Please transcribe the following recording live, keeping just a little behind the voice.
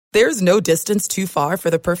There's no distance too far for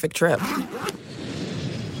the perfect trip.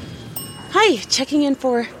 Hi, checking in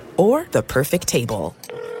for... Or the perfect table.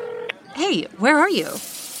 Hey, where are you?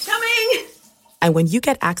 Coming! And when you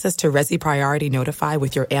get access to Resi Priority Notify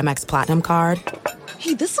with your Amex Platinum card...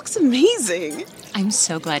 Hey, this looks amazing. I'm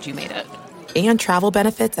so glad you made it. And travel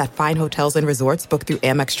benefits at fine hotels and resorts booked through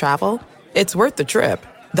Amex Travel, it's worth the trip.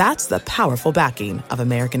 That's the powerful backing of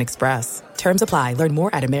American Express. Terms apply. Learn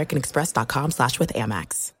more at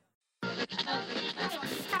americanexpress.com/withAmex.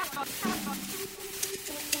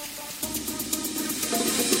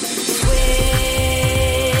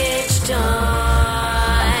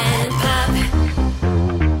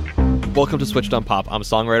 Welcome to Switched on Pop. I'm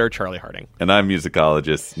songwriter Charlie Harding. And I'm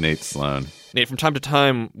musicologist Nate Sloan. Nate, from time to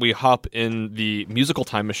time, we hop in the musical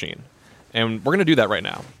time machine. And we're going to do that right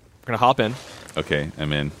now. We're going to hop in. Okay,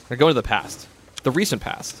 I'm in. We're going to go into the past. The recent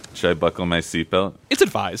past. Should I buckle my seatbelt? It's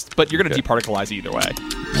advised, but you're going to departicleize either way.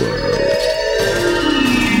 Whoa.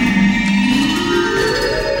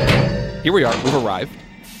 Here we are. We've arrived.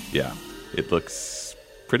 Yeah, it looks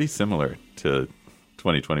pretty similar to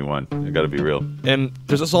 2021. I gotta be real. And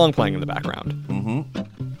there's a song playing in the background.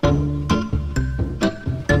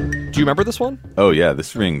 Do you remember this one? Oh yeah,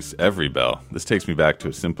 this rings every bell. This takes me back to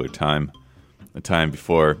a simpler time. A time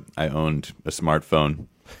before I owned a smartphone.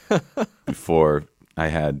 Before I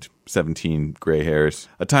had 17 gray hairs.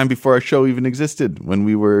 A time before our show even existed, when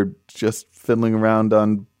we were just fiddling around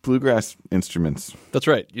on bluegrass instruments. That's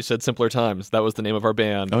right. You said Simpler Times. That was the name of our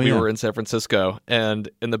band. We were in San Francisco, and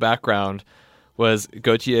in the background was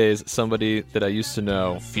Gautier's Somebody That I Used to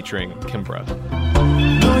Know featuring Kimbra.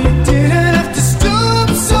 No, you didn't have to stoop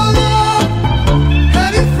so low.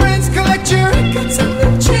 Have your friends collect your records and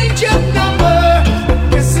then change your number.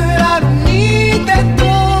 Guess that I don't need that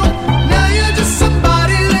though. Now you're just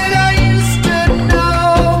somebody that I used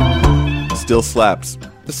to know. Still slaps.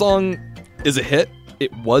 The song is a hit.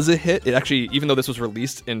 It was a hit. It actually, even though this was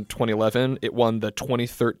released in 2011, it won the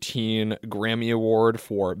 2013 Grammy Award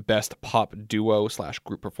for Best Pop Duo /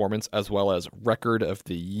 Group Performance, as well as Record of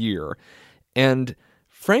the Year. And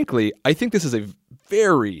frankly, I think this is a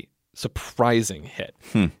very surprising hit.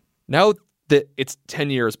 Now that it's 10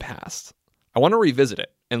 years past, I want to revisit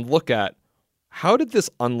it and look at how did this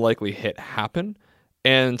unlikely hit happen?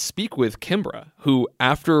 And speak with Kimbra, who,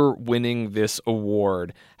 after winning this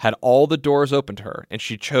award, had all the doors open to her, and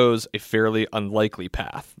she chose a fairly unlikely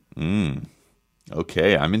path.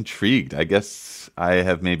 Okay, I'm intrigued. I guess I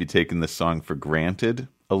have maybe taken this song for granted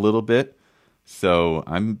a little bit, so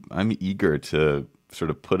I'm eager to sort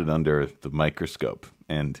of put it under the microscope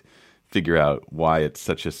and figure out why it's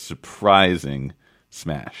such a surprising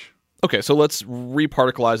smash. Okay, so let's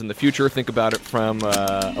reparticleize in the future. Think about it from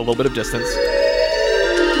a little bit of distance.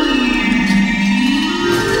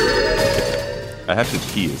 I have to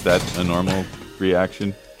key. Is that a normal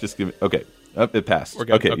reaction? Just give it. Okay. It passed. We're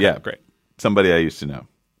good. Okay, yeah. Great. Somebody I used to know.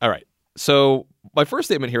 All right. So my first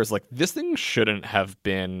statement here is like, this thing shouldn't have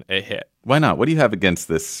been a hit. Why not? What do you have against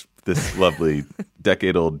this lovely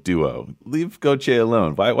decade-old duo? Leave Gautier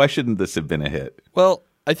alone. Why shouldn't this have been a hit? Well,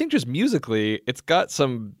 I think just musically, it's got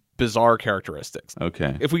some bizarre characteristics.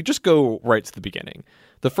 Okay. If we just go right to the beginning,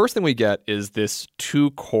 the first thing we get is this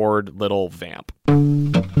 2-chord little vamp.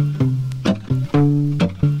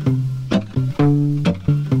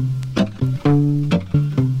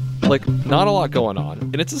 Like, not a lot going on.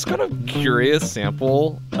 And it's this kind of curious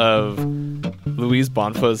sample of Louise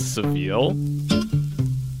Bonfa's Seville.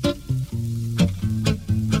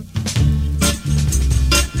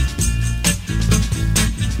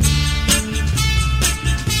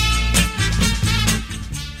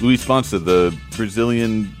 Luis Bonfa, the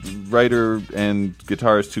Brazilian writer and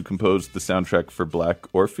guitarist who composed the soundtrack for Black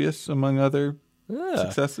Orpheus, among other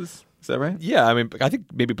successes. Is that right? Yeah, I mean, I think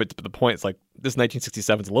maybe, but the point is like, this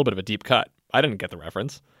 1967 is a little bit of a deep cut. I didn't get the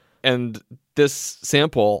reference. And this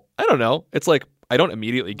sample, I don't know. It's like, I don't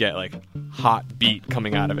immediately get like hot beat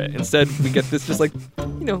coming out of it. Instead, we get this just like,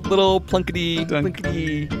 you know, little plunkety,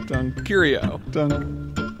 plinkety, dunk, curio.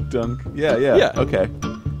 Dunk, dunk. Yeah. Okay.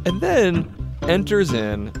 And then enters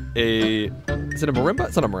in is it a marimba?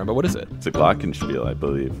 It's not a marimba. What is it? It's a glockenspiel, I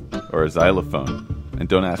believe, or a xylophone. And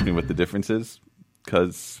don't ask me what the difference is,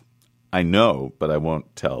 because I know, but I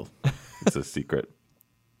won't tell. It's a secret.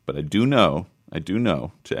 But I do know,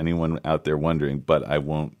 to anyone out there wondering, but I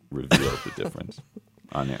won't reveal the difference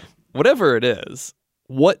on air. Whatever it is,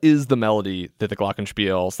 what is the melody that the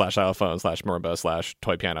glockenspiel / xylophone / marimba /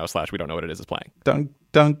 toy piano / we don't know what it is playing? Dunk,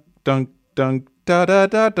 dunk, dunk, dunk, da da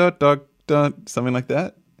da da da da, something like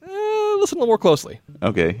that? Listen a little more closely.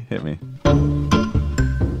 Okay, hit me.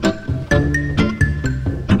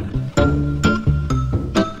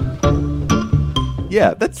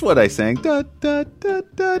 Yeah, that's what I sang. Da, da, da,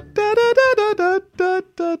 da, da, da, da, da,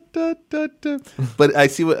 da, da, da, da. But I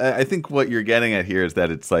think what you're getting at here is that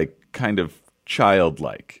it's like kind of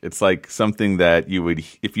childlike. It's like something that you would,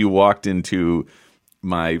 if you walked into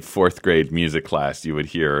my 4th grade music class, you would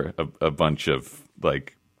hear a bunch of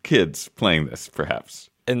like kids playing this, perhaps.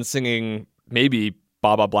 And singing maybe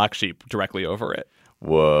Baba Black Sheep directly over it.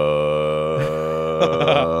 Whoa.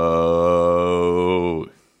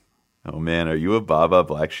 Oh, man, are you a Baba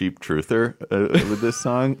Black Sheep truther with this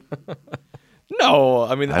song? No,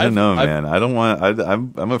 I mean... I don't know, man. I don't want...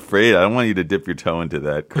 I'm afraid. I don't want you to dip your toe into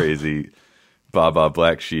that crazy Baba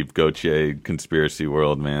Black Sheep Gautier conspiracy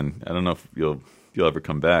world, man. I don't know if you'll ever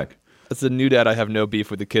come back. As a new dad, I have no beef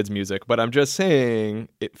with the kids' music, but I'm just saying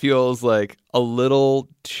it feels like a little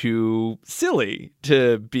too silly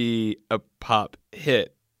to be a pop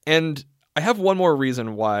hit. And I have one more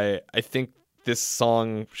reason why I think this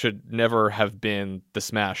song should never have been the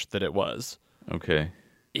smash that it was. Okay.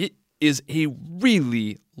 It is a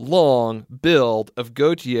really long build of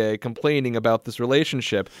Gautier complaining about this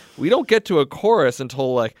relationship. We don't get to a chorus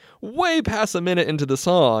until like way past a minute into the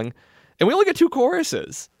song. And we only get 2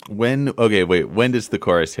 choruses. When does the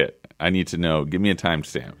chorus hit? I need to know. Give me a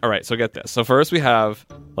timestamp. All right, so get this. So first we have,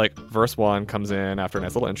 like, verse 1 comes in after a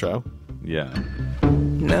nice little intro. Yeah.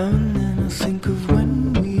 Now and then I think of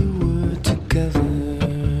when we were together.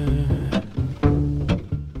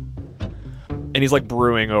 And he's, like,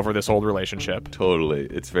 brewing over this old relationship. Totally.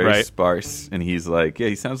 It's very sparse. And he's like, yeah,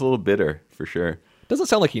 he sounds a little bitter, for sure. Doesn't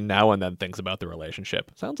sound like he now and then thinks about the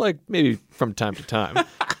relationship. Sounds like maybe from time to time.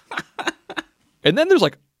 And then there's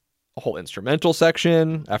like a whole instrumental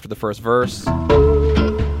section after the first verse. And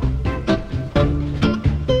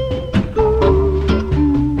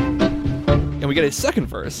we get a second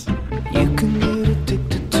verse. You can get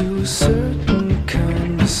addicted to a certain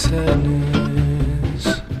kind of sadness.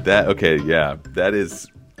 That is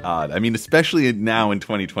odd. I mean, especially now in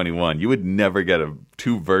 2021, you would never get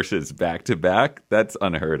 2 verses back to back. That's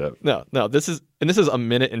unheard of. No, this is a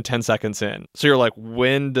minute and 10 seconds in. So you're like,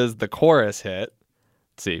 when does the chorus hit?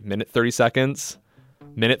 Let's see, minute 30 seconds,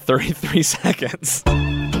 minute 33 seconds.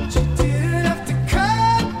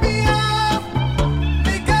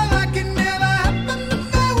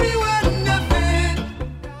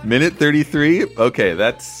 Minute 33? Okay,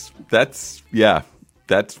 that's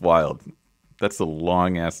wild. That's a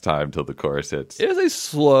long ass time till the chorus hits. It is a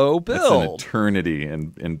slow build. It's an eternity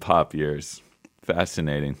in pop years.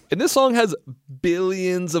 Fascinating. And this song has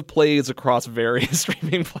billions of plays across various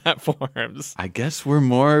streaming platforms. I guess we're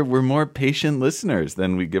more patient listeners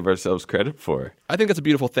than we give ourselves credit for. I think that's a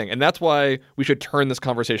beautiful thing, and that's why we should turn this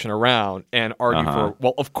conversation around and argue for.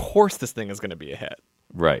 Well, of course, this thing is going to be a hit.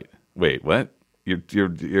 Right. Wait, what? You're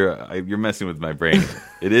messing with my brain.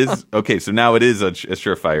 It is okay. So now it is a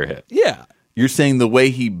surefire hit. Yeah. You're saying the way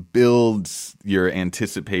he builds your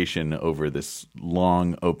anticipation over this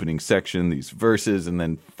long opening section, these verses, and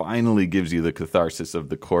then finally gives you the catharsis of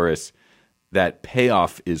the chorus, that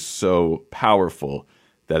payoff is so powerful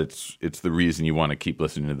that it's the reason you want to keep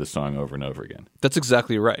listening to the song over and over again. That's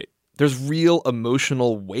exactly right. There's real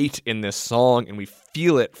emotional weight in this song, and we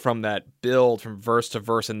feel it from that build, from verse to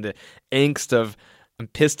verse, and the angst of, I'm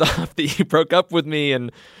pissed off that you broke up with me,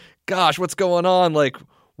 and gosh, what's going on? Like,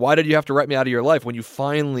 why did you have to write me out of your life? When you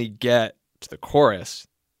finally get to the chorus,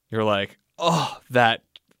 you're like, oh, that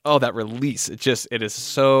release. It is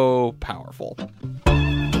so powerful.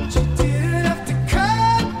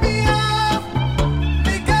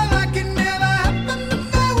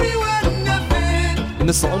 And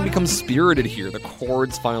the song becomes spirited here. The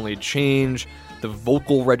chords finally change. The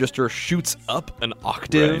vocal register shoots up an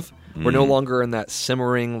octave. Right. We're no longer in that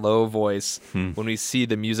simmering low voice. When we see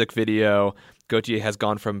the music video, Gautier has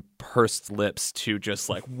gone from pursed lips to just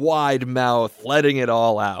like wide mouth, letting it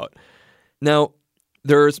all out. Now,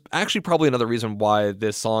 there's actually probably another reason why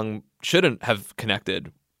this song shouldn't have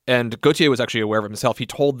connected. And Gautier was actually aware of it himself. He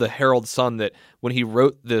told the Herald Sun that when he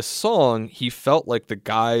wrote this song, he felt like the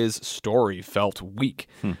guy's story felt weak,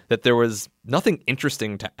 that there was nothing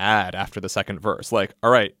interesting to add after the second verse. Like, all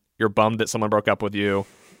right, you're bummed that someone broke up with you.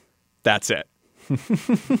 That's it.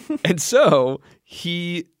 And so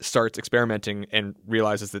he starts experimenting and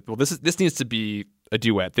realizes that, well, this needs to be a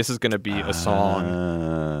duet. This is going to be a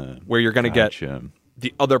song where you're going to get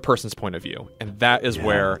the other person's point of view. And that is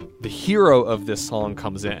where the hero of this song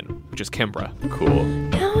comes in, which is Kimbra. Cool.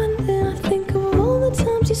 Now and then I think of all the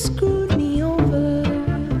times you screwed me over,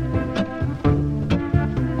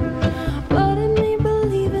 but in me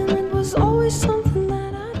believing it was always something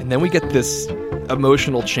that I. And then we get this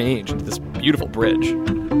emotional change into this beautiful bridge.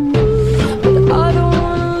 But I don't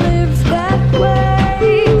wanna live that way.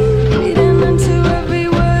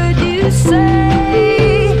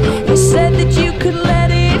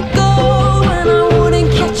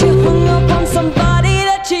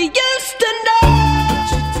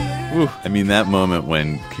 I mean, that moment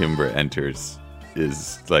when Kimbra enters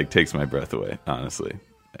is like takes my breath away, honestly.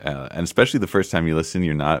 And especially the first time you listen,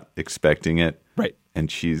 you're not expecting it. Right. And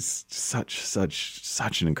she's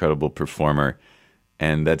such an incredible performer.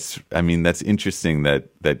 And that's interesting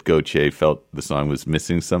that Gautier felt the song was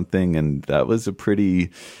missing something, and that was a pretty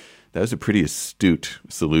astute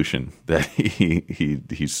solution that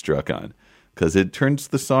he struck on, because it turns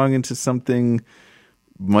the song into something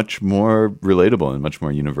much more relatable and much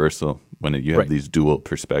more universal when you have these dual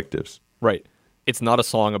perspectives. Right. It's not a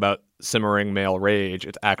song about simmering male rage.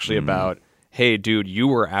 It's actually about, hey, dude, you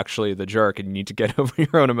were actually the jerk and you need to get over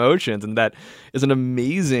your own emotions. And that is an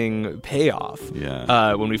amazing payoff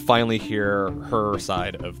when we finally hear her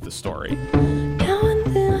side of the story. Now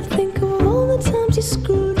and then I think of all the times you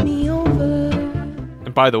screwed me over.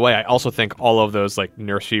 And by the way, I also think all of those like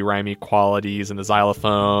nursery rhymey qualities and the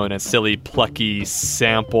xylophone and silly plucky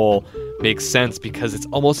sample makes sense, because it's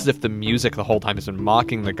almost as if the music the whole time has been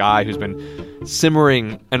mocking the guy who's been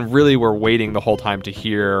simmering, and really we're waiting the whole time to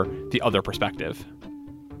hear the other perspective.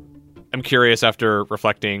 I'm curious, after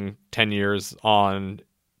reflecting 10 years on,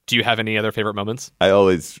 do you have any other favorite moments? I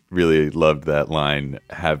always really loved that line,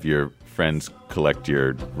 have your friends collect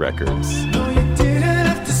your records. No, you didn't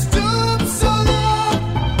have to stoop so low.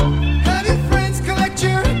 Have your friends collect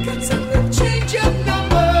your records and then change your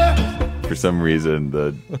number. For some reason,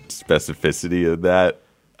 the specificity of that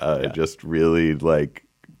just really like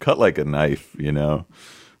cut like a knife, you know?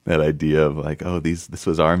 That idea of like, oh, this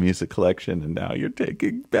was our music collection and now you're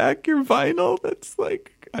taking back your vinyl. That's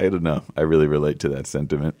like, I don't know. I really relate to that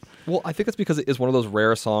sentiment. Well, I think it's because it is one of those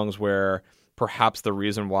rare songs where perhaps the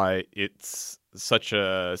reason why it's such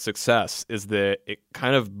a success is that it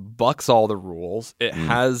kind of bucks all the rules. It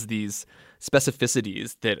has these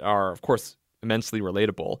specificities that are, of course, immensely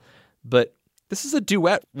relatable. But this is a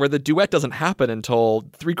duet where the duet doesn't happen until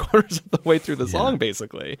 3/4 of the way through the song,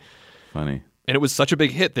 basically. Funny. And it was such a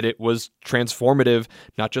big hit that it was transformative,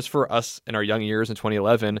 not just for us in our young years in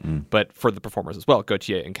 2011, but for the performers as well,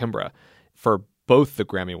 Gautier and Kimbra. For both the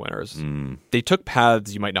Grammy winners, they took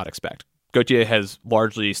paths you might not expect. Gautier has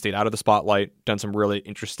largely stayed out of the spotlight, done some really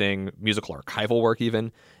interesting musical archival work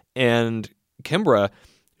even. And Kimbra,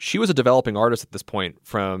 she was a developing artist at this point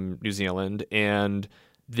from New Zealand, and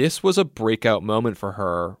this was a breakout moment for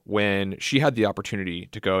her when she had the opportunity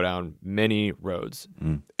to go down many roads.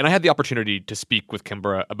 And I had the opportunity to speak with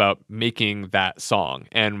Kimbra about making that song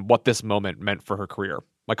and what this moment meant for her career.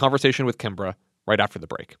 My conversation with Kimbra right after the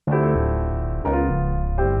break.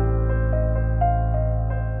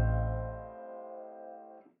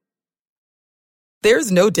 There's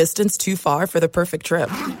no distance too far for the perfect trip.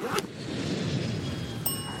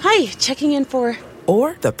 Hi, checking in for...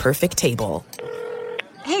 Or the perfect table.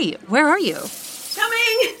 Hey, where are you?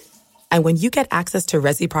 Coming! And when you get access to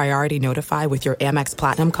Resi Priority Notify with your Amex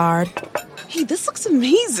Platinum card... Hey, this looks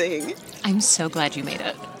amazing. I'm so glad you made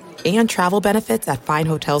it. And travel benefits at fine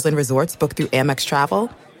hotels and resorts booked through Amex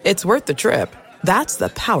Travel, it's worth the trip. That's the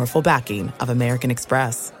powerful backing of American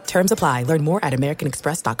Express. Terms apply. Learn more at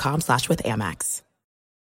americanexpress.com/withAmex.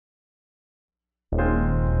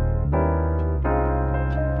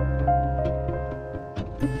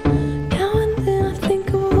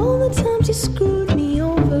 You screwed me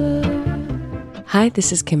over. Hi,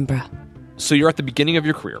 this is Kimbra. So you're at the beginning of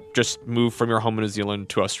your career, just moved from your home in New Zealand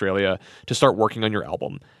to Australia to start working on your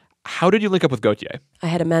album. How did you link up with Gautier? I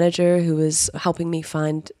had a manager who was helping me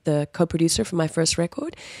find the co-producer for my first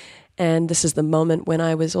record. And this is the moment when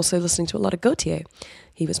I was also listening to a lot of Gautier.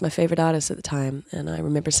 He was my favorite artist at the time. And I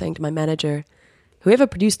remember saying to my manager, whoever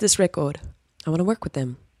produced this record, I want to work with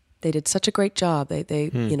them. They did such a great job.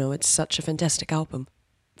 They you know, it's such a fantastic album.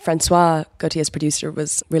 Francois, Gautier's producer,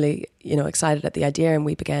 was really, excited at the idea, and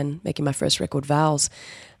we began making my first record, Vows,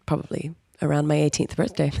 probably around my 18th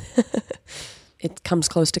birthday. It comes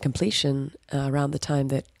close to completion around the time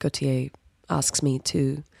that Gautier asks me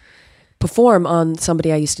to perform on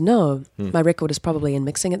somebody I used to know. My record is probably in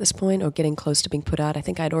mixing at this point or getting close to being put out. I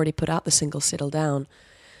think I'd already put out the single Settle Down.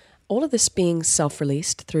 All of this being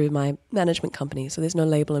self-released through my management company, so there's no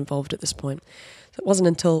label involved at this point. So it wasn't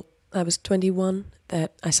until I was 21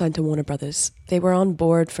 that I signed to Warner Brothers. They were on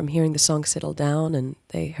board from hearing the song Settle Down, and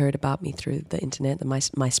they heard about me through the internet. The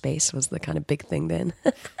MySpace was the kind of big thing then.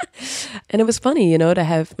 And it was funny, to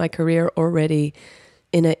have my career already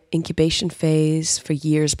in an incubation phase for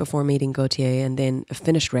years before meeting Gautier, and then a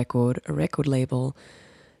finished record, a record label,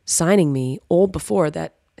 signing me all before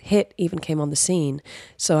that hit even came on the scene.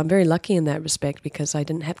 So I'm very lucky in that respect, because I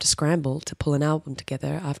didn't have to scramble to pull an album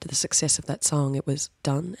together. After the success of that song, it was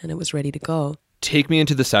done and it was ready to go. Take me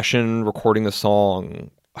into the session recording the song.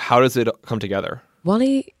 How does it come together?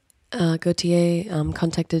 Wally Gautier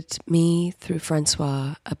contacted me through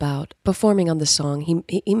Francois about performing on the song.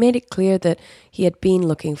 He made it clear that he had been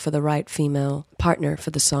looking for the right female partner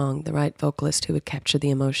for the song, the right vocalist who would capture the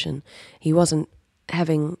emotion. He wasn't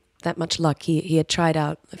having that much luck. He had tried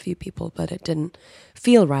out a few people, but it didn't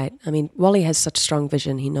feel right. I mean, Wally has such strong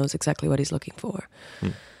vision. He knows exactly what he's looking for.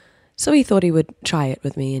 So he thought he would try it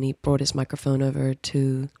with me, and he brought his microphone over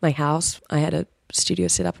to my house. I had a studio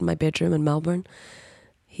set up in my bedroom in Melbourne.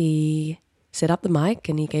 He set up the mic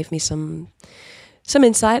and he gave me some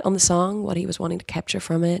insight on the song, what he was wanting to capture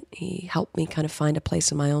from it. He helped me kind of find a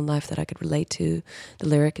place in my own life that I could relate to the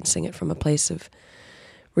lyric and sing it from a place of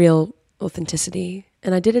real authenticity.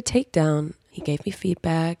 And I did a takedown. He gave me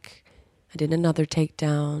feedback. I did another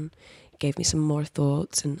takedown. He gave me some more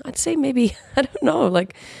thoughts. And I'd say maybe, I don't know,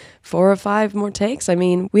 like 4 or 5 more takes. I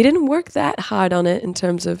mean, we didn't work that hard on it in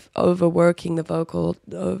terms of overworking the vocal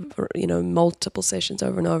over, multiple sessions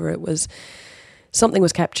over and over. It was, something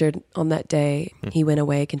was captured on that day. He went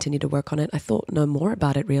away, continued to work on it. I thought no more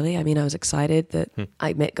about it, really. I mean, I was excited that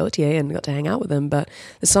I met Gautier and got to hang out with him. But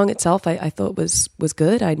the song itself, I thought was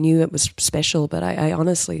good. I knew it was special, but I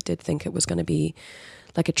honestly did think it was going to be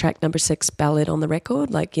like a track number 6 ballad on the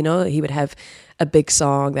record. Like, he would have a big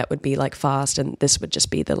song that would be like fast, and this would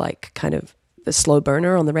just be the like kind of the slow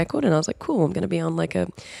burner on the record. And I was like, cool, I'm going to be on like a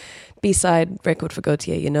B-side record for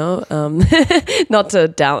Gautier, not to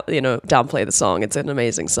downplay the song. It's an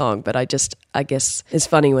amazing song, but I guess it's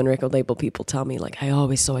funny when record label people tell me like, I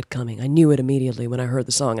always saw it coming. I knew it immediately when I heard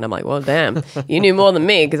the song, and I'm like, well, damn, you knew more than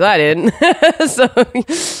me because I didn't.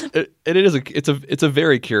 It's a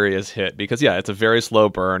very curious hit because it's a very slow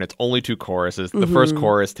burn. It's only 2 choruses. The first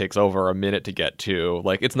chorus takes over a minute to get to.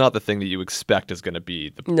 Like, it's not the thing that you expect is going to be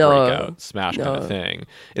the breakout smash kind of thing.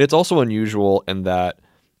 And it's also unusual in that,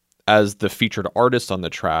 as the featured artist on the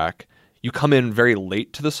track, you come in very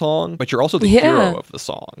late to the song, but you're also the hero of the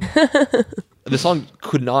song. The song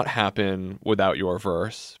could not happen without your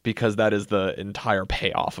verse because that is the entire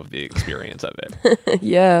payoff of the experience of it.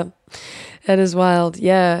 Yeah, that is wild.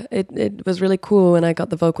 Yeah, it was really cool when I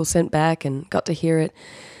got the vocal sent back and got to hear it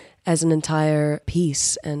as an entire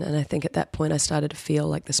piece. And I think at that point I started to feel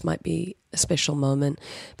like this might be a special moment.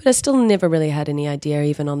 But I still never really had any idea,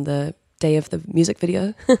 even on the day of the music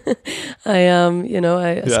video.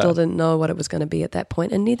 I still didn't know what it was going to be at that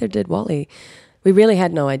point, and neither did Wally. We really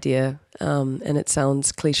had no idea, and it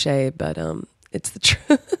sounds cliche, but it's the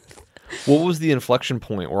truth. What was the inflection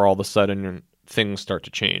point where all of a sudden things start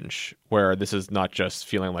to change, where this is not just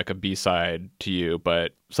feeling like a B-side to you,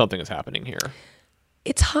 but something is happening here?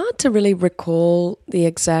 It's hard to really recall the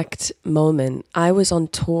exact moment. I was on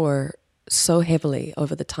tour so heavily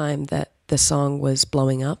over the time that the song was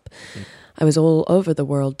blowing up. I was all over the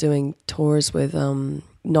world doing tours with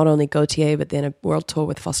not only Gautier, but then a world tour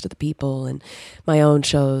with Foster the People and my own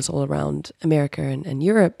shows all around America and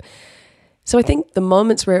Europe. So I think the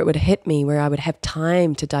moments where it would hit me, where I would have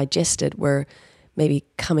time to digest it, were maybe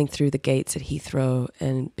coming through the gates at Heathrow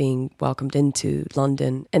and being welcomed into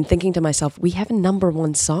London and thinking to myself, we have a number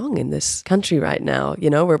 1 song in this country right now.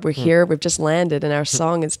 We're here, we've just landed, and our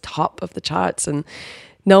song is top of the charts, and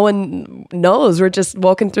no one knows. We're just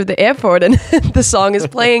walking through the airport and the song is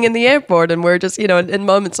playing in the airport, and we're just, in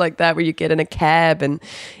moments like that where you get in a cab in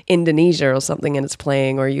Indonesia or something and it's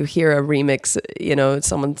playing, or you hear a remix,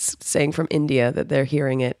 someone's saying from India that they're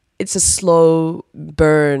hearing it. It's a slow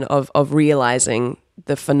burn of realizing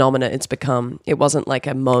the phenomena it's become. It wasn't like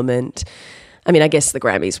a moment. I mean, I guess the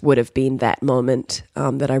Grammys would have been that moment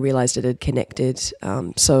that I realized it had connected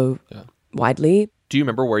so widely. Do you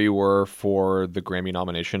remember where you were for the Grammy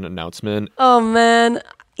nomination announcement? Oh, man.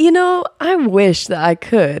 I wish that I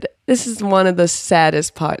could. This is one of the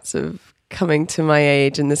saddest parts of coming to my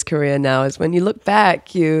age in this career now, is when you look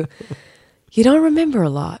back, you don't remember a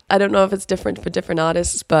lot. I don't know if it's different for different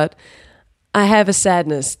artists, but I have a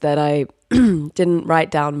sadness that I didn't write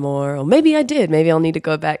down more. Or maybe I did. Maybe I'll need to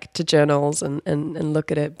go back to journals and look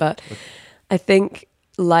at it. But I think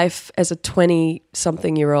life as a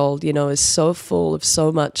 20-something-year-old, is so full of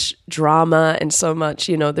so much drama and so much,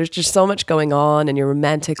 there's just so much going on in your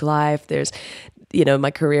romantic life. There's,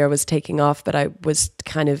 my career was taking off, but I was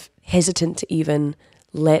kind of hesitant to even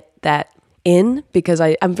let that in because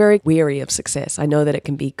I'm very weary of success. I know that it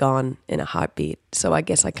can be gone in a heartbeat. So I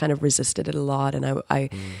guess I kind of resisted it a lot. And I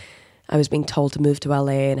was being told to move to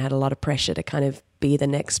LA and had a lot of pressure to kind of be the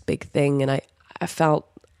next big thing. And I felt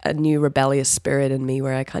a new rebellious spirit in me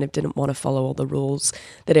where I kind of didn't want to follow all the rules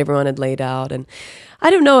that everyone had laid out. And I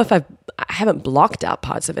don't know if I haven't blocked out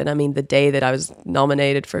parts of it. I mean, the day that I was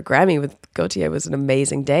nominated for a Grammy with Gautier was an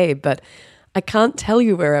amazing day, but I can't tell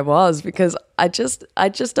you where I was because I just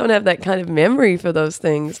don't have that kind of memory for those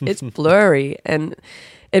things. It's blurry, and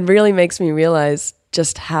it really makes me realize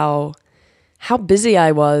just how busy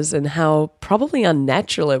I was and how probably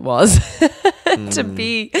unnatural it was to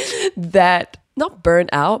be that, not burnt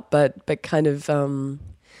out, but kind of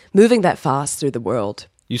moving that fast through the world.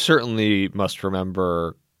 You certainly must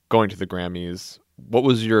remember going to the Grammys. What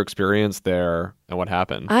was your experience there and what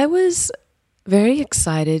happened? I was very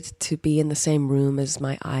excited to be in the same room as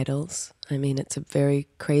my idols. I mean, it's a very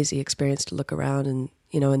crazy experience to look around and,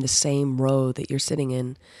 in the same row that you're sitting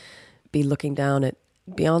in, be looking down at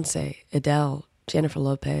Beyonce, Adele, Jennifer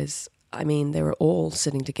Lopez. I mean, they were all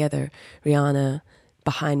sitting together. Rihanna,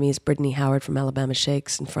 behind me is Brittany Howard from Alabama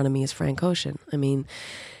Shakes, in front of me is Frank Ocean. I mean,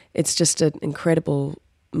 it's just an incredible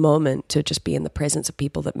moment to just be in the presence of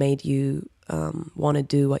people that made you want to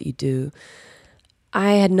do what you do.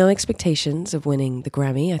 I had no expectations of winning the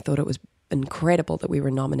Grammy. I thought it was incredible that we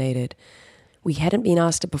were nominated. We hadn't been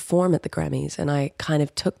asked to perform at the Grammys, and I kind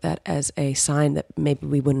of took that as a sign that maybe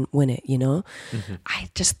we wouldn't win it, Mm-hmm. I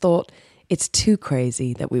just thought it's too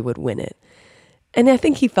crazy that we would win it. And I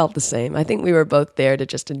think he felt the same. I think we were both there to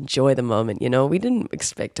just enjoy the moment, We didn't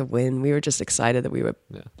expect to win. We were just excited that we were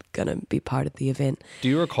going to be part of the event. Do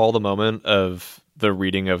you recall the moment of the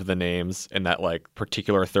reading of the names in that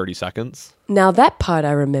particular 30 seconds? Now that part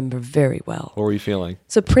I remember very well. What were you feeling?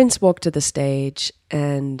 So Prince walked to the stage,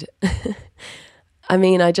 and I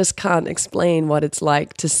mean, I just can't explain what it's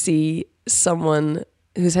like to see someone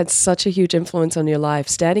who's had such a huge influence on your life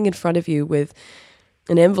standing in front of you with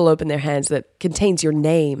an envelope in their hands that contains your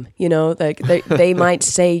name, they might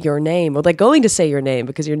say your name, or they're going to say your name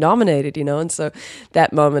because you're nominated, and so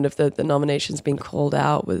that moment of the nominations being called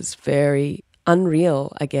out was very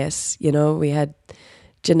unreal, I guess. We had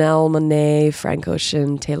Janelle Monáe, Frank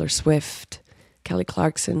Ocean, Taylor Swift, Kelly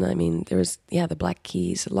Clarkson. I mean, there was, the Black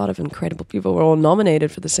Keys. A lot of incredible people were all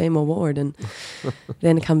nominated for the same award. And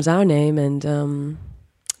then comes our name, and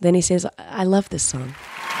then he says, I love this song.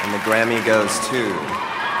 And the Grammy goes to,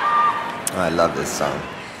 I love this song.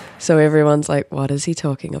 So everyone's like, what is he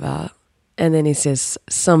talking about? And then he says,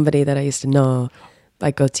 Somebody That I Used to Know by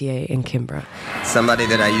Gautier and Kimbra. Somebody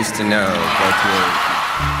That I Used to Know, Gautier.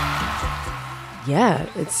 Yeah,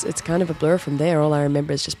 it's kind of a blur from there. All I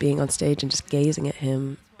remember is just being on stage and just gazing at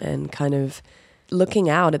him and kind of looking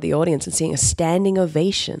out at the audience and seeing a standing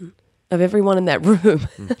ovation of everyone in that room.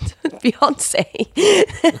 Beyonce.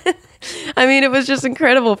 I mean, it was just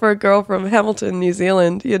incredible for a girl from Hamilton, New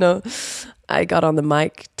Zealand, I got on the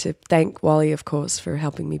mic to thank Wally, of course, for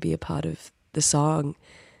helping me be a part of the song.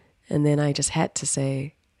 And then I just had to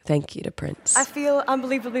say thank you to Prince. I feel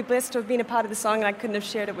unbelievably blessed to have been a part of the song, and I couldn't have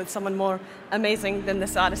shared it with someone more amazing than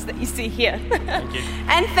this artist that you see here. Thank you.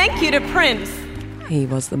 And thank you to Prince. He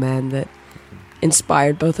was the man that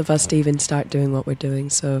inspired both of us to even start doing what we're doing.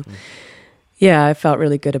 So, yeah, I felt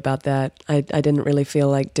really good about that. I didn't really feel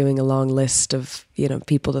like doing a long list of,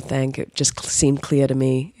 people to thank. It just seemed clear to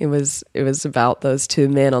me. It was about those two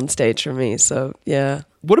men on stage for me. So, yeah.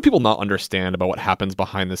 What do people not understand about what happens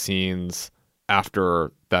behind the scenes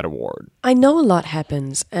after that award? I know a lot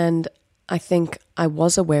happens, and I think I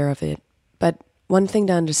was aware of it. But one thing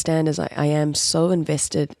to understand is I am so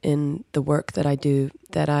invested in the work that I do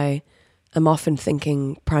that I am often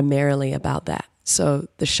thinking primarily about that. So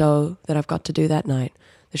the show that I've got to do that night,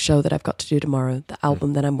 the show that I've got to do tomorrow, the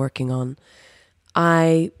album that I'm working on.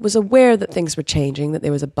 I was aware that things were changing, that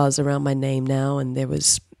there was a buzz around my name now, and there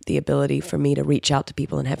was the ability for me to reach out to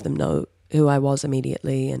people and have them know who I was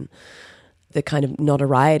immediately and the kind of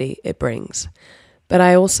notoriety it brings. But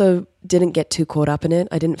I also didn't get too caught up in it.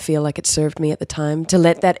 I didn't feel like it served me at the time to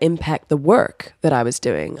let that impact the work that I was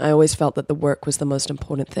doing. I always felt that the work was the most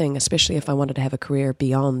important thing, especially if I wanted to have a career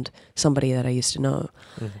beyond somebody that I used to know.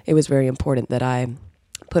 Mm-hmm. It was very important that I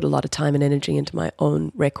put a lot of time and energy into my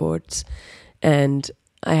own records. And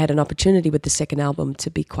I had an opportunity with the second album to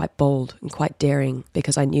be quite bold and quite daring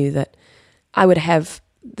because I knew that I would have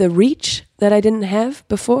the reach that I didn't have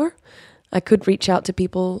before. I could reach out to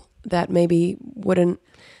people that maybe wouldn't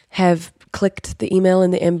have clicked the email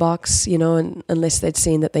in the inbox, unless they'd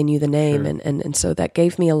seen that they knew the name. Sure. And so that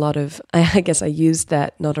gave me a lot of, I guess I used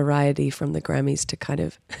that notoriety from the Grammys to kind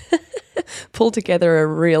of pull together a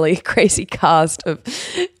really crazy cast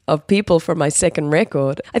of people for my second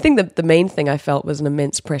record. I think that the main thing I felt was an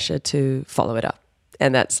immense pressure to follow it up.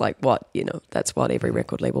 And that's that's what every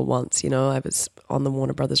record label wants. I was on the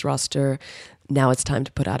Warner Brothers roster. Now it's time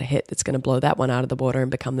to put out a hit that's going to blow that one out of the water and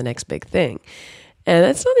become the next big thing. And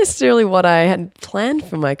that's not necessarily what I had planned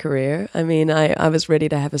for my career. I mean, I was ready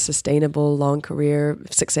to have a sustainable, long career.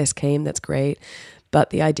 If success came, that's great.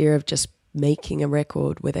 But the idea of just making a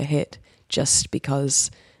record with a hit just because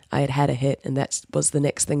I had a hit and that was the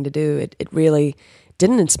next thing to do. It really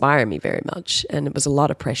didn't inspire me very much, and it was a lot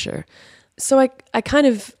of pressure. So I kind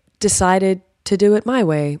of decided to do it my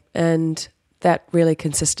way, and that really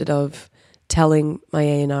consisted of telling my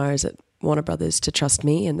A&Rs at Warner Brothers to trust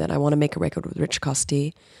me and that I want to make a record with Rich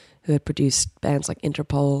Costey, who had produced bands like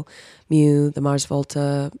Interpol, Mew, the Mars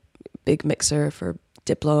Volta, big mixer for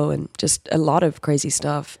Diplo, and just a lot of crazy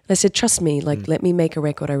stuff. I said, trust me, like, let me make a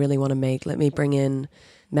record I really want to make. Let me bring in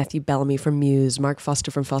Matthew Bellamy from Muse, Mark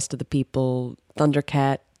Foster from Foster the People,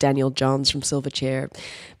 Thundercat, Daniel Johns from Silverchair.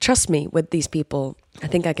 Trust me, with these people, I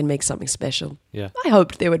think I can make something special. Yeah. I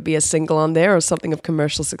hoped there would be a single on there or something of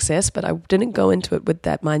commercial success, but I didn't go into it with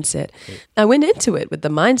that mindset. Right. I went into it with the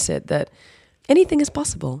mindset that anything is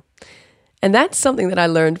possible. And that's something that I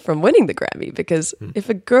learned from winning the Grammy, because if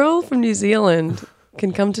a girl from New Zealand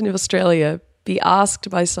can come to Australia, be asked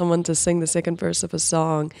by someone to sing the second verse of a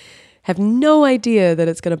song, have no idea that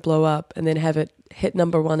it's going to blow up, and then have it hit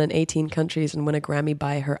number 1 in 18 countries and win a Grammy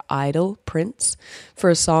by her idol, Prince, for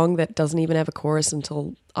a song that doesn't even have a chorus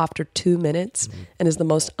until after 2 minutes and is the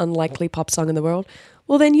most unlikely pop song in the world,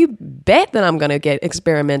 well, then you bet that I'm going to get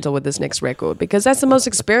experimental with this next record, because that's the most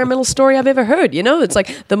experimental story I've ever heard. You know, it's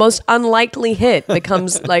like the most unlikely hit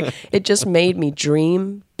becomes like, it just made me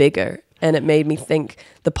dream bigger, and it made me think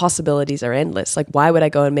the possibilities are endless. Like, why would I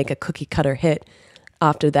go and make a cookie cutter hit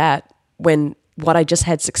after that when what I just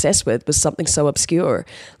had success with was something so obscure?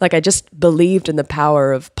 Like, I just believed in the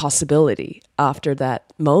power of possibility after that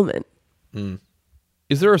moment.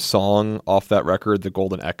 Is there a song off that record, The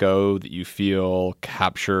Golden Echo, that you feel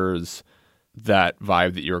captures that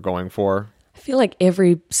vibe that you're going for? I feel like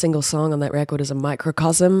every single song on that record is a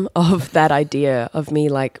microcosm of that idea of me,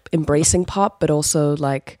 like, embracing pop, but also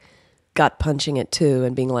like gut punching it too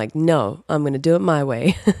and being like, no, I'm going to do it my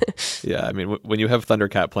way. Yeah, I mean, when you have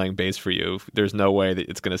Thundercat playing bass for you, there's no way that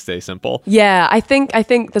it's going to stay simple. Yeah, I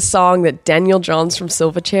think the song that Daniel Johns from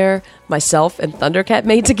Silverchair, myself, and Thundercat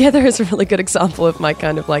made together is a really good example of my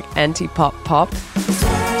kind of like anti-pop pop.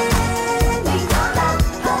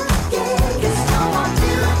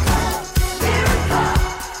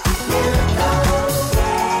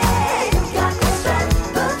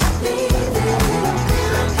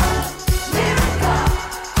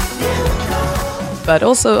 But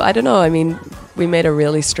also, I don't know, I mean, we made a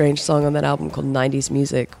really strange song on that album called 90s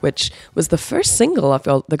Music, which was the first single of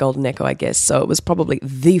The Golden Echo, I guess. So it was probably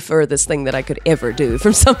the furthest thing that I could ever do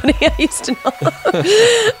from somebody I used to know.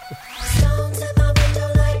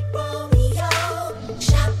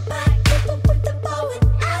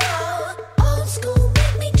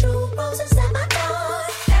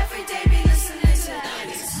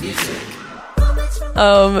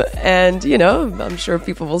 And, you know, I'm sure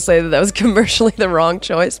people will say that was commercially the wrong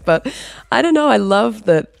choice, but I don't know. I love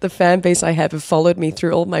that the fan base I have followed me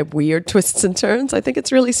through all my weird twists and turns. I think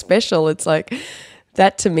it's really special. It's like,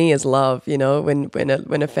 that to me is love, you know,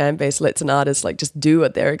 when a fan base lets an artist like just do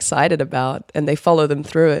what they're excited about and they follow them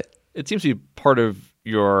through it. It seems to be part of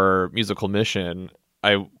your musical mission.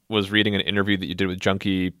 I was reading an interview that you did with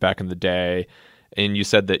Junkie back in the day, and you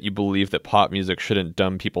said that you believe that pop music shouldn't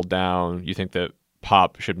dumb people down. You think that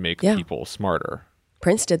pop should make people smarter.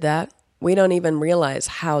 Prince did that. We don't even realize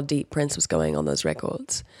how deep Prince was going on those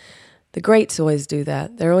records. The greats always do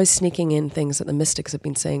that. They're always sneaking in things that the mystics have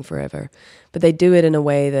been saying forever. But they do it in a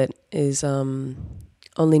way that is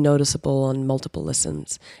only noticeable on multiple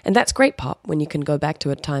listens. And that's great pop when you can go back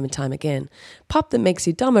to it time and time again. Pop that makes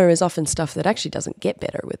you dumber is often stuff that actually doesn't get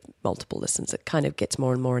better with multiple listens. It kind of gets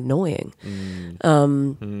more and more annoying.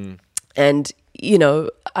 And, you know,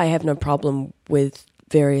 I have no problem with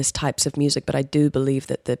various types of music, but I do believe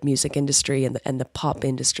that the music industry and the pop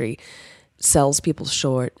industry sells people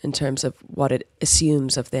short in terms of what it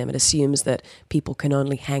assumes of them. It assumes that people can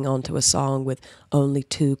only hang on to a song with only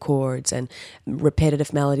 2 chords and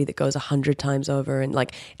repetitive melody that goes 100 times over. And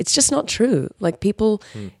like, it's just not true. Like, people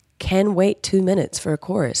can wait 2 minutes for a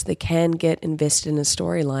chorus. They can get invested in a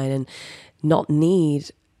storyline and not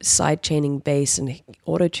need side-chaining bass and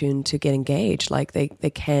auto-tune to get engaged. Like, they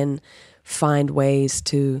can find ways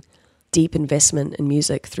to deep investment in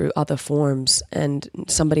music through other forms, and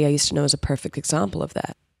somebody I used to know is a perfect example of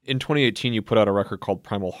that. In 2018, you put out a record called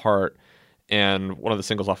Primal Heart, and one of the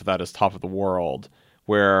singles off of that is Top of the World,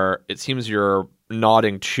 where it seems you're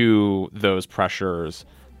nodding to those pressures,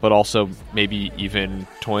 but also maybe even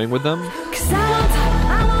toying with them.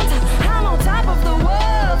 I'm on top of the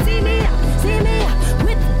world. See me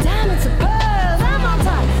with the diamonds of pearls. I'm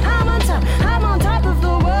on top of the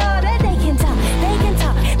world. And they can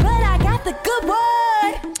talk, but I got the good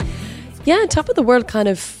word. Yeah, Top of the World kind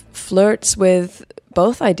of flirts with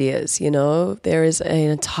both ideas, you know. There is an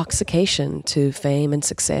intoxication to fame and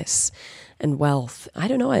success and wealth. I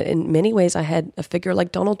don't know. In many ways, I had a figure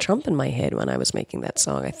like Donald Trump in my head when I was making that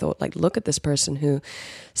song. I thought, like, look at this person who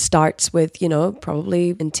starts with, you know,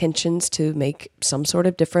 probably intentions to make some sort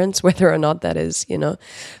of difference, whether or not that is, you know,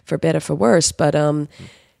 for better, for worse, but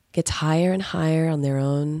gets higher and higher on their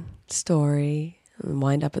own story and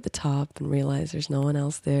wind up at the top and realize there's no one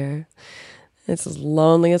else there. It's as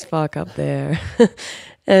lonely as fuck up there.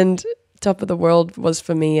 And Top of the World was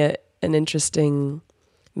for me an interesting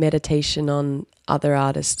meditation on other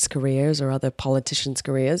artists' careers or other politicians'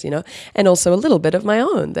 careers, you know, and also a little bit of my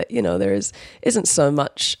own, that, you know, there isn't so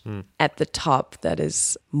much at the top that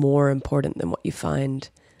is more important than what you find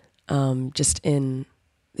just in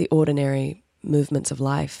the ordinary movements of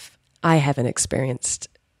life. I haven't experienced,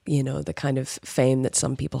 you know, the kind of fame that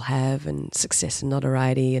some people have and success and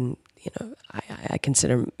notoriety, and you know, I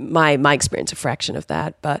consider my experience a fraction of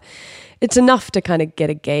that, but it's enough to kind of get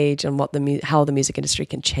a gauge on what how the music industry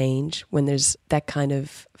can change when there's that kind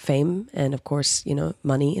of fame and, of course, you know,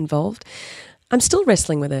 money involved. I'm still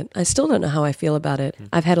wrestling with it. I still don't know how I feel about it.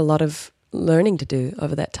 I've had a lot of learning to do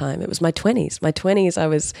over that time. It was my 20s. My 20s, I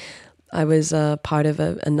was part of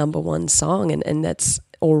a number one song, and that's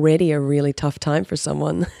already a really tough time for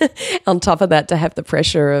someone. On top of that, to have the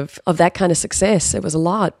pressure of that kind of success, it was a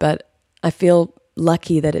lot, but I feel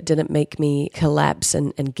lucky that it didn't make me collapse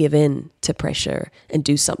and give in to pressure and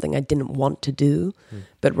do something I didn't want to do,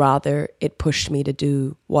 but rather it pushed me to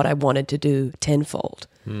do what I wanted to do tenfold,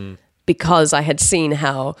 because I had seen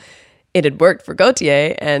how it had worked for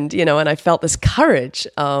Gaultier, and, you know, and I felt this courage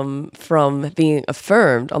from being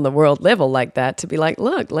affirmed on the world level like that, to be like,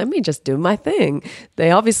 look, let me just do my thing.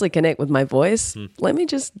 They obviously connect with my voice. Let me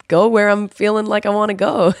just go where I'm feeling like I want to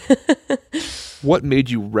go. What made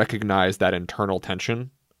you recognize that internal tension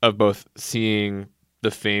of both seeing the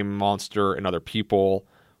fame monster in other people,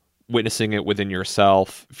 witnessing it within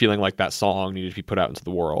yourself, feeling like that song needed to be put out into the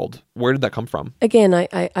world? Where did that come from? Again,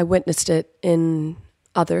 I witnessed it in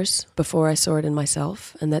others before I saw it in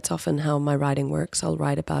myself, and that's often how my writing works. I'll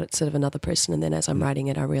write about it sort of another person, and then as I'm writing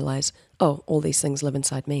it, I realize, oh, all these things live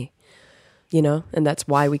inside me, you know, and that's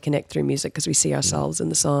why we connect through music, because we see ourselves in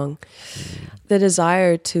the song. The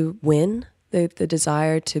desire to win, the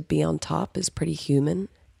desire to be on top is pretty human,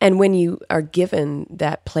 and when you are given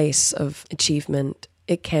that place of achievement,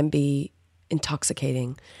 it can be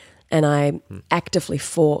intoxicating. And I actively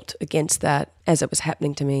fought against that as it was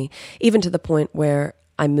happening to me, even to the point where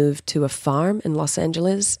I moved to a farm in Los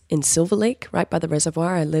Angeles in Silver Lake, right by the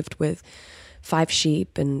reservoir. I lived with 5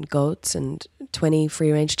 sheep and goats and 20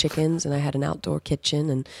 free-range chickens, and I had an outdoor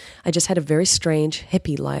kitchen, and I just had a very strange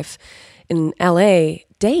hippie life. In LA,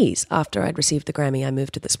 days after I'd received the Grammy, I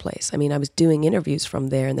moved to this place. I mean, I was doing interviews from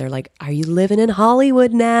there, and they're like, are you living in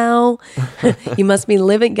Hollywood now? You must be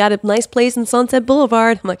got a nice place in Sunset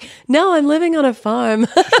Boulevard. I'm like, no, I'm living on a farm.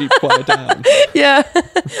 Sheep, quiet down. Yeah.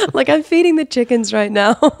 Like, I'm feeding the chickens right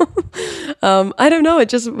now. I don't know. It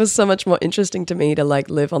just was so much more interesting to me to like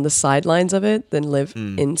live on the sidelines of it than live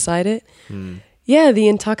inside it. Yeah, the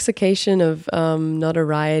intoxication of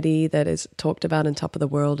notoriety that is talked about in Top of the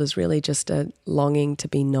World is really just a longing to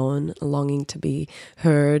be known, a longing to be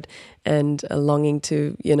heard, and a longing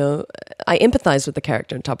to, you know, I empathize with the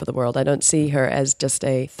character in Top of the World. I don't see her as just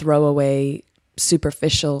a throwaway,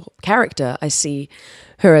 superficial character. I see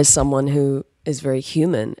her as someone who is very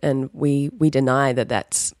human, and we deny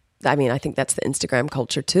that's... I mean, I think that's the Instagram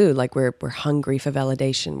culture too. Like we're hungry for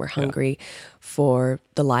validation. We're hungry for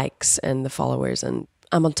the likes and the followers. And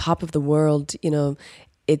I'm on top of the world. You know,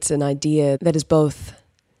 it's an idea that is both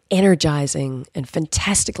energizing and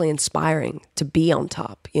fantastically inspiring to be on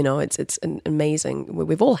top. You know, it's an amazing.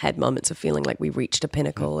 We've all had moments of feeling like we reached a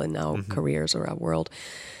pinnacle in our careers or our world.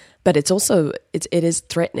 But it's also, it is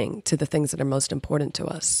threatening to the things that are most important to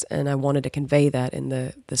us. And I wanted to convey that in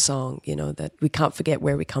the song, you know, that we can't forget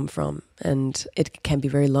where we come from. And it can be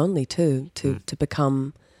very lonely too, to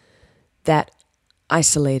become that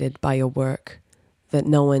isolated by your work that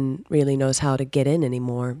no one really knows how to get in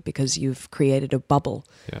anymore, because you've created a bubble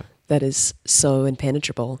that is so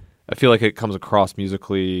impenetrable. I feel like it comes across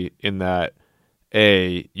musically in that,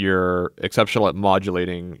 you're exceptional at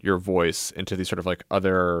modulating your voice into these sort of like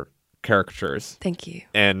other caricatures. Thank you.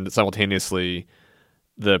 And simultaneously,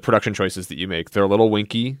 the production choices that you make, they're a little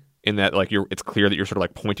winky in that like it's clear that you're sort of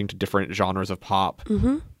like pointing to different genres of pop,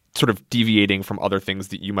 sort of deviating from other things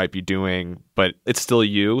that you might be doing, but it's still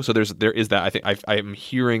you. So there is that. I think I am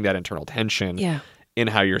hearing that internal tension in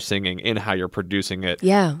how you're singing, in how you're producing it.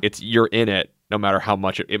 Yeah. You're in it, no matter how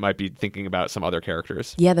much it might be thinking about some other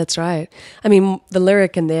characters. Yeah, that's right. I mean, the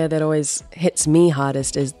lyric in there that always hits me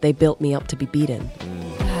hardest is, "They built me up to be beaten."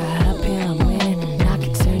 Up here I'm winning, and I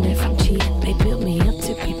can turn it from cheating. They built me up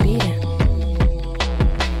to be beaten.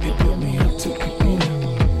 They built me up to be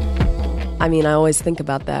beaten. I mean, I always think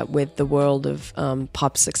about that with the world of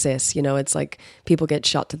pop success. You know, it's like people get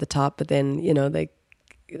shot to the top, but then, you know, they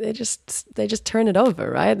just turn it over,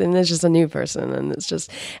 right? And there's just a new person, and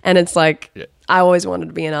it's like, I always wanted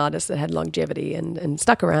to be an artist that had longevity and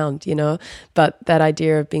stuck around, you know. But that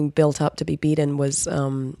idea of being built up to be beaten was,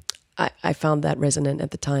 I found that resonant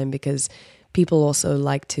at the time, because people also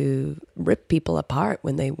like to rip people apart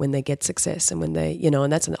when they get success, and when they, you know,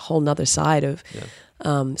 and that's a whole nother side of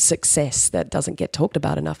success that doesn't get talked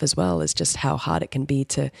about enough as well, is just how hard it can be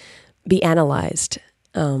to be analyzed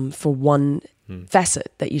for one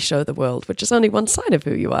facet that you show the world, which is only one side of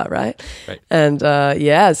who you are, right? And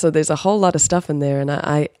so there's a whole lot of stuff in there, and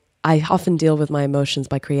I often deal with my emotions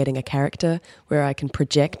by creating a character where I can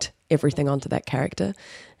project everything onto that character,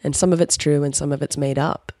 and some of it's true and some of it's made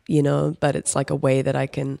up, you know, but it's like a way that I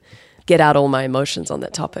can get out all my emotions on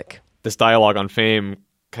that topic. This dialogue on Fame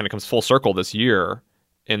kind of comes full circle this year,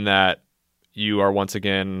 in that you are once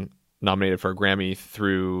again nominated for a Grammy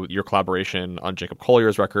through your collaboration on Jacob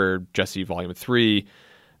Collier's record, Jesse Volume 3.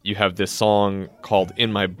 You have this song called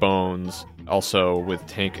In My Bones, also with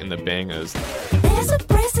Tank and the Bangas. There's a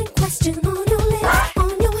pressing question on your lips,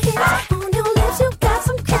 on your hips, on your lips. You got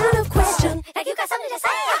some kind of question, like you got something to say.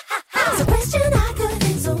 It's a question I could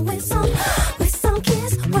answer with some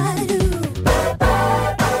kiss. What do?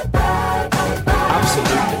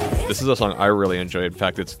 Absolutely. This is a song I really enjoyed. In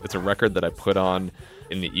fact, it's a record that I put on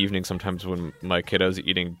in the evening sometimes when my kiddo's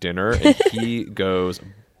eating dinner, and he goes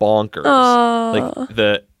bonkers.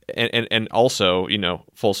 Like and also, you know,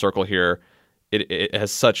 full circle here, it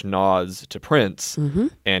has such nods to Prince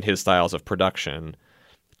and his styles of production.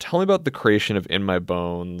 Tell me about the creation of In My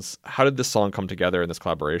Bones. How did this song come together in this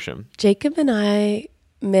collaboration? Jacob and I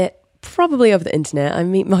met probably over the internet. I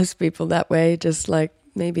meet most people that way, just like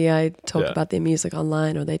maybe I talk about their music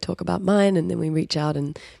online, or they talk about mine, and then we reach out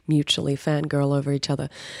and mutually fangirl over each other.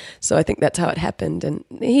 So I think that's how it happened. And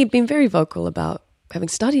he'd been very vocal about having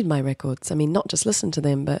studied my records. I mean, not just listened to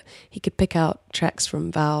them, but he could pick out tracks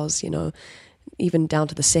from Vows, you know, even down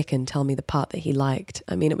to the second, tell me the part that he liked.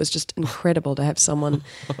 I mean, it was just incredible to have someone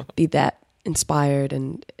be that inspired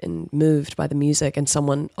and moved by the music, and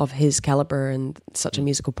someone of his caliber and such a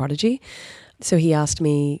musical prodigy. So he asked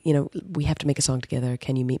me, you know, we have to make a song together.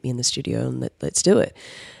 Can you meet me in the studio, and let's do it?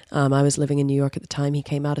 I was living in New York at the time. He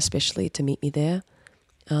came out especially to meet me there.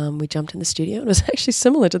 We jumped in the studio, and it was actually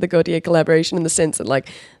similar to the Gautier collaboration in the sense that, like,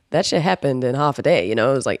 that shit happened in half a day, you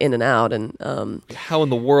know. It was like in and out. And how in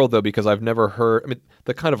the world, though? Because I've never heard, I mean,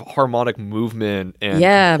 the kind of harmonic movement and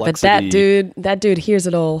complexity. But that dude hears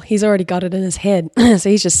it all. He's already got it in his head. So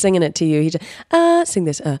he's just singing it to you. He just, sing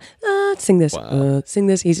this, sing this, sing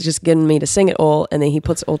this. He's just getting me to sing it all, and then he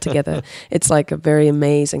puts it all together. It's like a very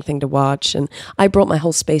amazing thing to watch. And I brought my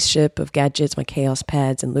whole spaceship of gadgets, my Chaos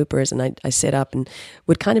pads and loopers, and I set up and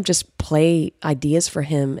would kind of just play ideas for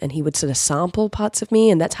him, and he would sort of sample parts of me,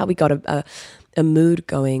 and that's how we got a mood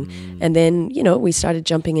going. And then, you know, we started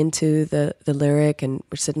jumping into the lyric, and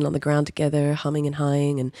we're sitting on the ground together, humming and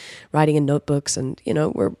hawing and writing in notebooks, and, you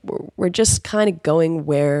know, we're just kind of going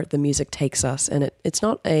where the music takes us. And it's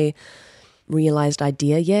not a realized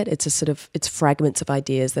idea yet. It's fragments of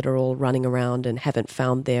ideas that are all running around and haven't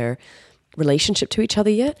found their relationship to each other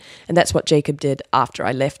yet. And that's what Jacob did after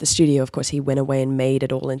I left the studio. Of course, he went away and made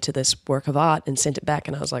it all into this work of art and sent it back,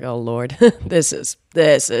 and I was like, oh Lord, this is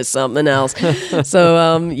something else.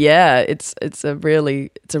 So it's a really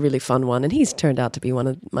fun one, and he's turned out to be one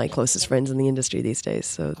of my closest friends in the industry these days.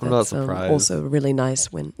 So that's also really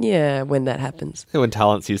nice when that happens. When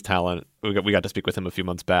talent sees talent. We got to speak with him a few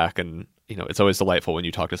months back, and, you know, it's always delightful when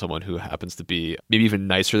you talk to someone who happens to be maybe even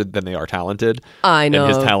nicer than they are talented. I know.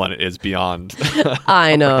 And his talent is beyond.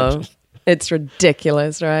 I know. It's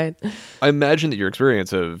ridiculous, right? I imagine that your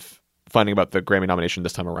experience of finding about the Grammy nomination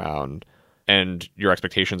this time around and your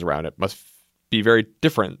expectations around it must be very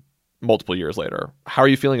different multiple years later. How are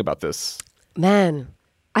you feeling about this? Man,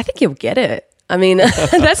 I think you'll get it. I mean,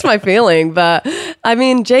 that's my feeling. But I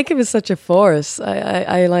mean, Jacob is such a force.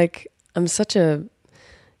 I'm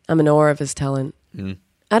in awe of his talent.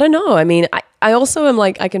 I don't know. I mean, I also am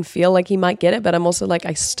like, I can feel like he might get it, but I'm also like,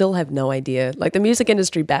 I still have no idea. Like, the music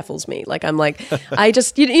industry baffles me. Like, I'm like, I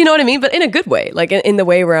just, you know what I mean? But in a good way, like in the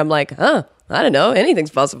way where I'm like, I don't know,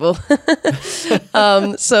 anything's possible.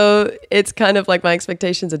 So it's kind of like my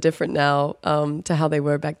expectations are different now to how they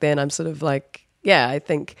were back then. I'm sort of like, I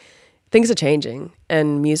think things are changing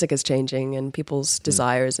and music is changing and people's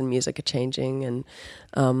desires in music are changing. And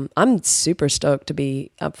I'm super stoked to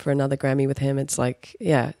be up for another Grammy with him. It's like,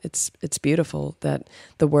 yeah, it's beautiful that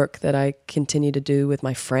the work that I continue to do with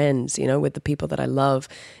my friends, you know, with the people that I love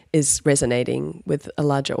is resonating with a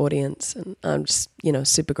larger audience. And I'm just, you know,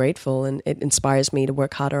 super grateful. And it inspires me to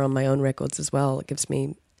work harder on my own records as well. It gives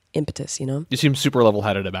me impetus, you know? You seem super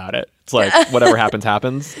level-headed about it. It's like whatever happens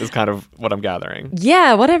is kind of what I'm gathering.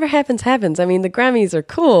 Yeah, whatever happens. I mean, the Grammys are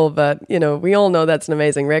cool, but, you know, we all know that's an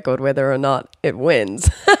amazing record whether or not it wins.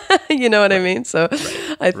 You know what I mean? So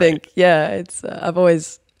I think, yeah, it's I've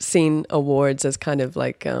always seen awards as kind of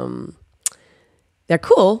like they're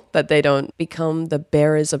cool, but they don't become the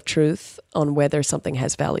bearers of truth on whether something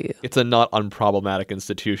has value. It's a not unproblematic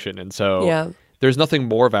institution, and so yeah. There's nothing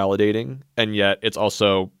more validating, and yet it's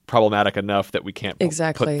also problematic enough that we can't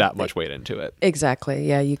put that much weight into it. Exactly.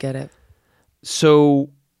 Yeah, you get it. So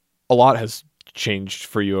a lot has changed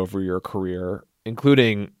for you over your career,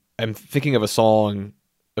 including, I'm thinking of a song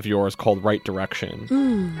of yours called Right Direction.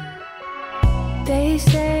 They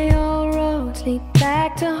say all roads lead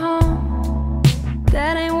back to home.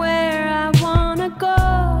 That ain't where I wanna go,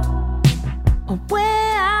 or where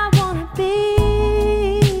I wanna be.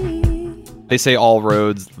 They say all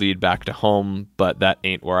roads lead back to home, but that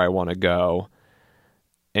ain't where I want to go.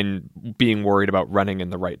 And being worried about running in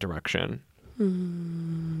the right direction.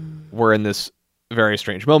 We're in this very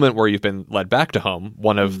strange moment where you've been led back to home,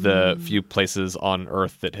 one of the few places on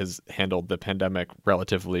Earth that has handled the pandemic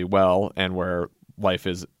relatively well and where life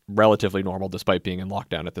is relatively normal despite being in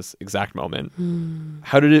lockdown at this exact moment.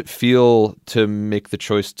 How did it feel to make the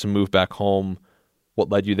choice to move back home? What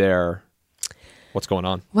led you there? What's going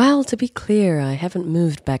on? Well, to be clear, I haven't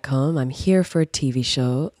moved back home. I'm here for a TV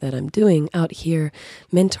show that I'm doing out here,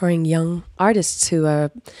 mentoring young artists who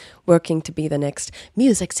are working to be the next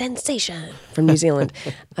music sensation from New Zealand.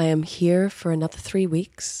 I am here for another 3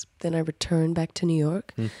 weeks. Then I return back to New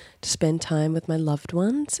York to spend time with my loved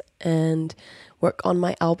ones and work on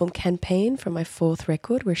my album campaign for my 4th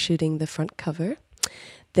record. We're shooting the front cover.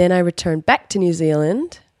 Then I return back to New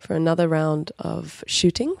Zealand for another round of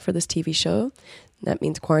shooting for this TV show. That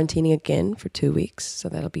means quarantining again for 2 weeks. So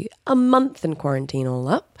that'll be a month in quarantine all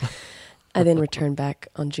up. I then return back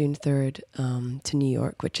on June 3rd to New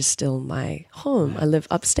York, which is still my home. I live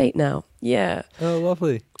upstate now. Yeah. Oh,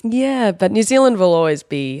 lovely. Yeah, but New Zealand will always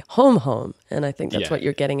be home. And I think that's what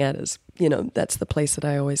you're getting at is, you know, that's the place that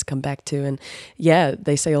I always come back to. And yeah,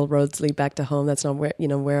 they say all roads lead back to home. That's not where, you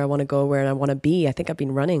know, where I want to go, where I want to be. I think I've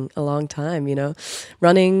been running a long time, you know,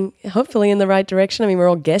 running hopefully in the right direction. I mean, we're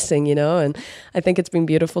all guessing, you know, and I think it's been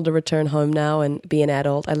beautiful to return home now and be an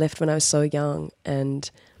adult. I left when I was so young and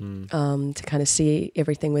to kind of see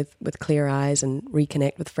everything with clear eyes and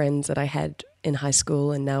reconnect with friends that I had in high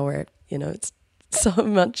school. And now we're, you know, it's so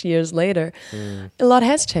much years later. A lot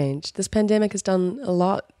has changed. This pandemic has done a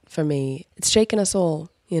lot for me. It's shaken us all,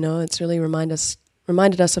 you know, it's really reminded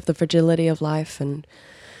us of the fragility of life. And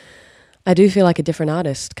I do feel like a different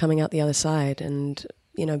artist coming out the other side. And,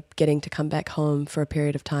 you know, getting to come back home for a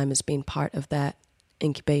period of time has been part of that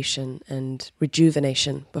incubation and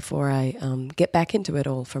rejuvenation before I get back into it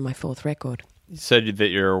all for my 4th record. You said that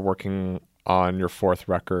you're working on your 4th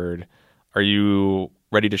record. Are you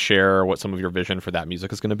ready to share what some of your vision for that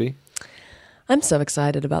music is going to be? I'm so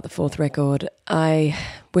excited about the 4th record. I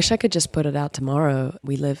wish I could just put it out tomorrow.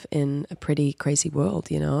 We live in a pretty crazy world,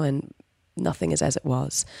 you know, and nothing is as it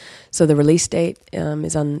was. So the release date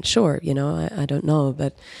is unsure, you know, I don't know,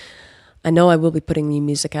 but I know I will be putting new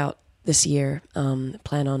music out this year.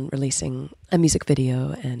 Plan on releasing a music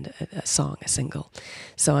video and a song, a single.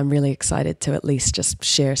 So I'm really excited to at least just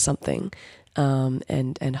share something.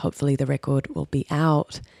 And hopefully the record will be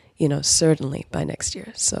out, you know, certainly by next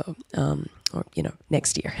year. So, or, you know,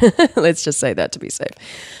 next year. Let's just say that to be safe.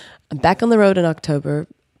 I'm back on the road in October,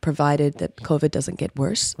 provided that COVID doesn't get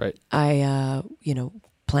worse. Right. I, you know,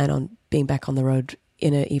 plan on being back on the road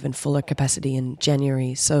in an even fuller capacity in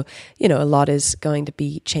January. So, you know, a lot is going to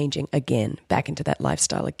be changing again, back into that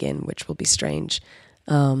lifestyle again, which will be strange.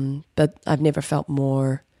 But I've never felt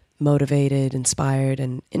more motivated, inspired,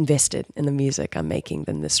 and invested in the music I'm making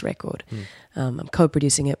than this record. I'm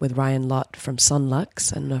co-producing it with Ryan Lott from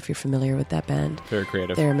Sunlux. I don't know if you're familiar with that band. Very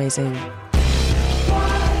creative. They're amazing.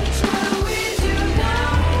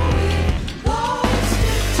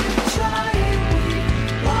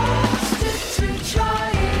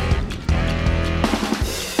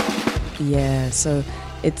 Yeah, so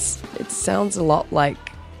it sounds a lot like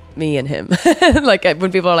me and him. Like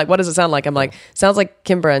when people are like, what does it sound like? I'm like, sounds like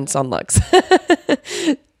Kimbra and Sunlux.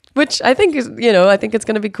 Which I think is, you know, I think it's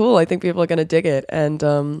going to be cool. I think people are going to dig it. And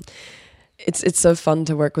it's so fun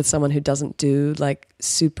to work with someone who doesn't do like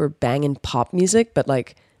super banging pop music, but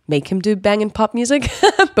like make him do banging pop music,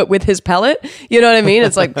 but with his palette. You know what I mean?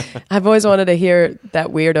 It's like, I've always wanted to hear that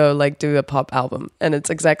weirdo like do a pop album. And it's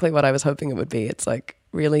exactly what I was hoping it would be. It's like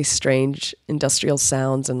really strange industrial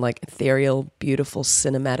sounds and like ethereal, beautiful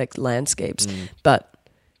cinematic landscapes, but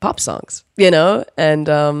pop songs, you know? And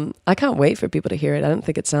I can't wait for people to hear it. I don't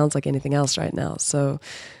think it sounds like anything else right now. So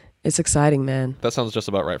it's exciting, man. That sounds just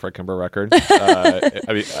about right for a Kimber record.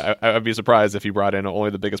 I'd be surprised if you brought in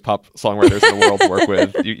only the biggest pop songwriters in the world to work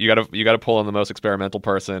with. You gotta pull in the most experimental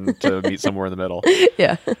person to meet somewhere in the middle.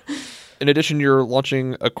 Yeah. In addition, you're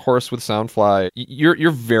launching a course with Soundfly.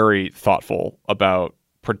 You're very thoughtful about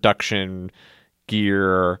production,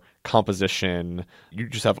 gear, composition. You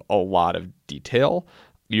just have a lot of detail.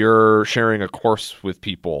 You're sharing a course with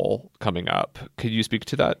people coming up. Could you speak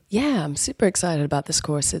to that? Yeah, I'm super excited about this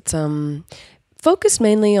course. It's focused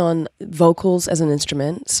mainly on vocals as an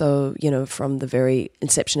instrument. So, you know, from the very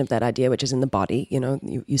inception of that idea, which is in the body, you know,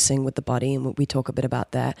 you sing with the body, and we talk a bit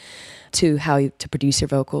about that, to how to produce your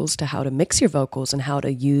vocals, to how to mix your vocals, and how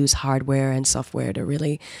to use hardware and software to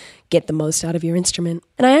really get the most out of your instrument.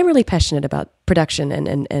 And I am really passionate about production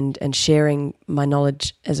and sharing my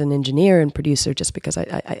knowledge as an engineer and producer, just because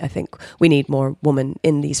I think we need more women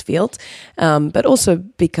in these fields, but also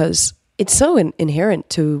because it's so inherent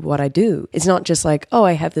to what I do. It's not just like, oh,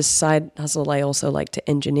 I have this side hustle, I also like to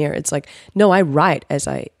engineer. It's like, no, I write as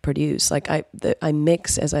I produce. Like I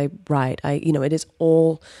mix as I write. It is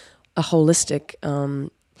all a holistic.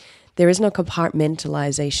 There is no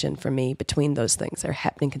compartmentalization for me between those things. They're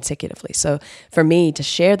happening consecutively. So for me to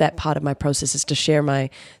share that part of my process is to share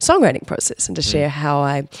my songwriting process and to share how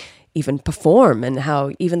I even perform, and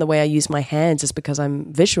how even the way I use my hands is because I'm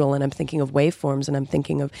visual and I'm thinking of waveforms and I'm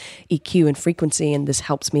thinking of EQ and frequency, and this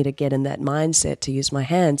helps me to get in that mindset to use my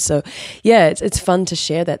hands. So yeah, it's fun to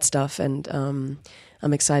share that stuff, and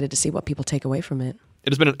I'm excited to see what people take away from it.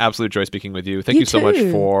 It has been an absolute joy speaking with you. Thank you so much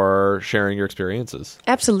for sharing your experiences.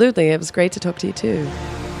 Absolutely. It was great to talk to you too.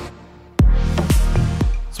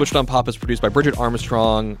 Switched on Pop is produced by Bridget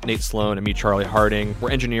Armstrong, Nate Sloan, and me, Charlie Harding.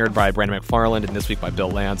 We're engineered by Brandon McFarland, and this week by Bill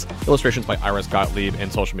Lance. Illustrations by Iris Gottlieb, and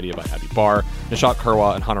social media by Abby Barr. Nishat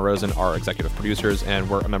Kurwa and Hannah Rosen are executive producers, and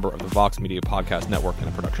we're a member of the Vox Media Podcast Network and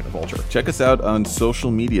a production of Vulture. Check us out on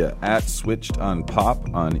social media at Switched on Pop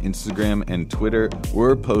on Instagram and Twitter.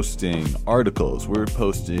 We're posting articles, we're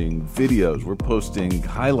posting videos, we're posting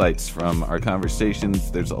highlights from our conversations.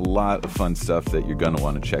 There's a lot of fun stuff that you're going to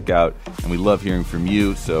want to check out, and we love hearing from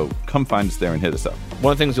you. So come find us there and hit us up.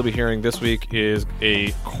 One of the things you'll be hearing this week is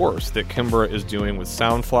a course that Kimbra is doing with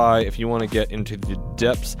Soundfly. If you want to get into the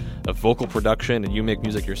depths of vocal production and you make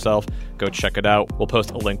music yourself, go check it out. We'll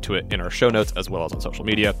post a link to it in our show notes as well as on social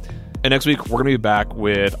media. And next week, we're going to be back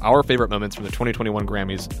with our favorite moments from the 2021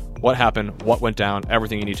 Grammys. What happened, what went down,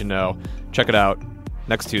 everything you need to know. Check it out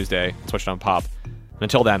next Tuesday, Switched on Pop. And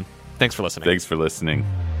until then, thanks for listening. Thanks for listening.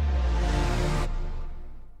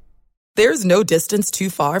 There's no distance too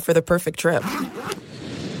far for the perfect trip.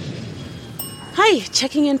 Hi,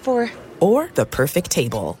 checking in for... Or the perfect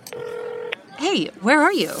table. Hey, where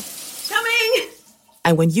are you? Coming!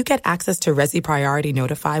 And when you get access to Resi Priority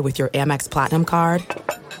Notify with your Amex Platinum card...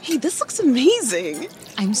 Hey, this looks amazing.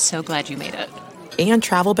 I'm so glad you made it. And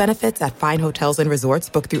travel benefits at fine hotels and resorts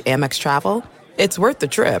booked through Amex Travel, it's worth the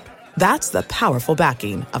trip. That's the powerful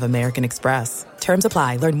backing of American Express. Terms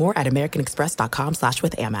apply. Learn more at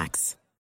americanexpress.com/withAmex.